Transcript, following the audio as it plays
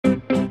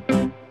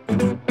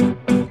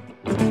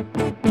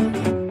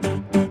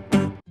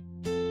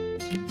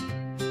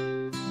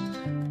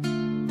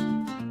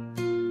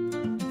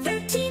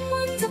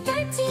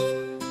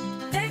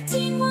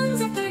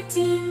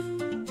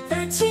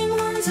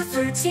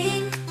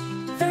13.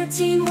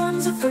 13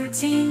 ones are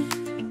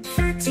 13.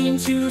 13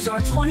 twos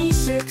are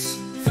 26.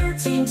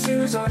 13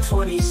 twos are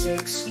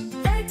 26.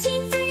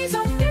 13 threes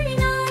are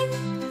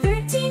 39.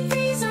 13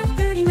 threes are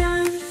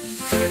 39.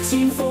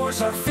 13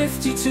 fours are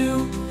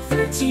 52.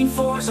 13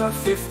 fours are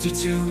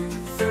 52.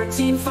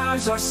 13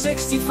 fives are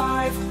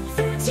 65.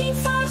 13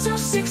 fives are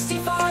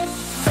 65.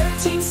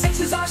 13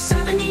 sixes are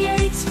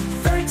 78.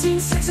 13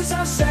 sixes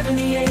are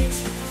 78.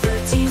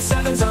 13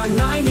 sevens are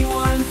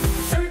 91.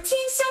 13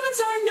 sevens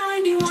are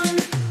 91.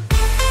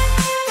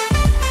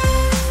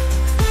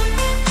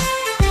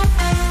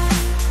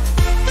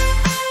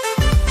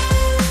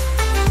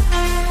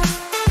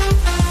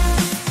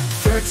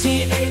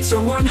 13 eights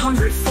are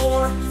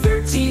 104.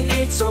 13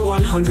 eights are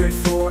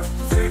 104.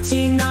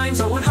 13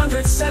 nines are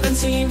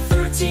 117.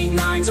 13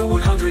 nines are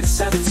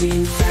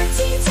 117.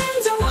 13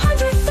 tens are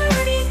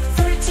 130.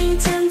 13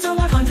 tens are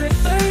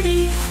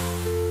 130.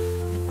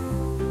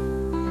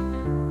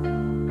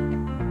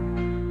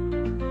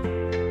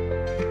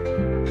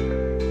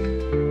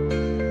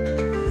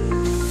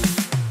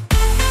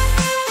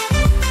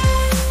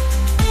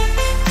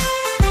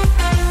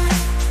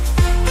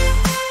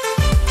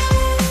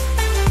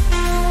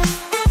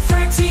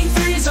 13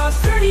 threes are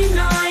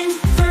 39.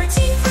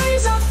 13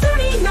 threes are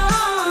 39.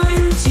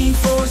 13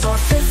 fours are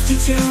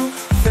 52.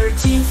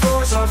 13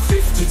 fours are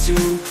 52.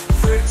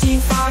 13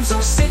 fives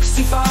are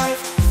 65.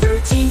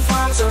 13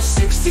 fives are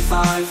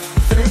 65.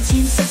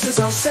 13 sixes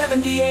are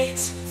 78.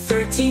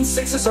 13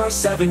 sixes are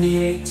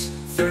 78.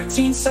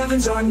 13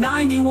 sevens are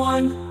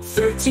 91.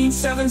 13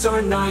 sevens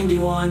are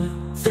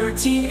 91.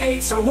 13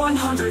 eights are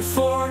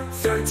 104.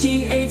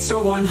 13 eights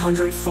are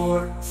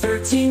 104.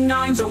 13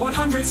 nines are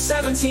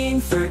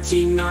 117.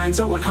 13 nines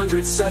are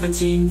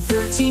 117.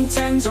 13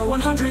 tens are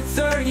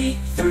 130.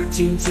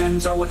 13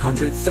 tens are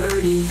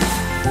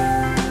 130.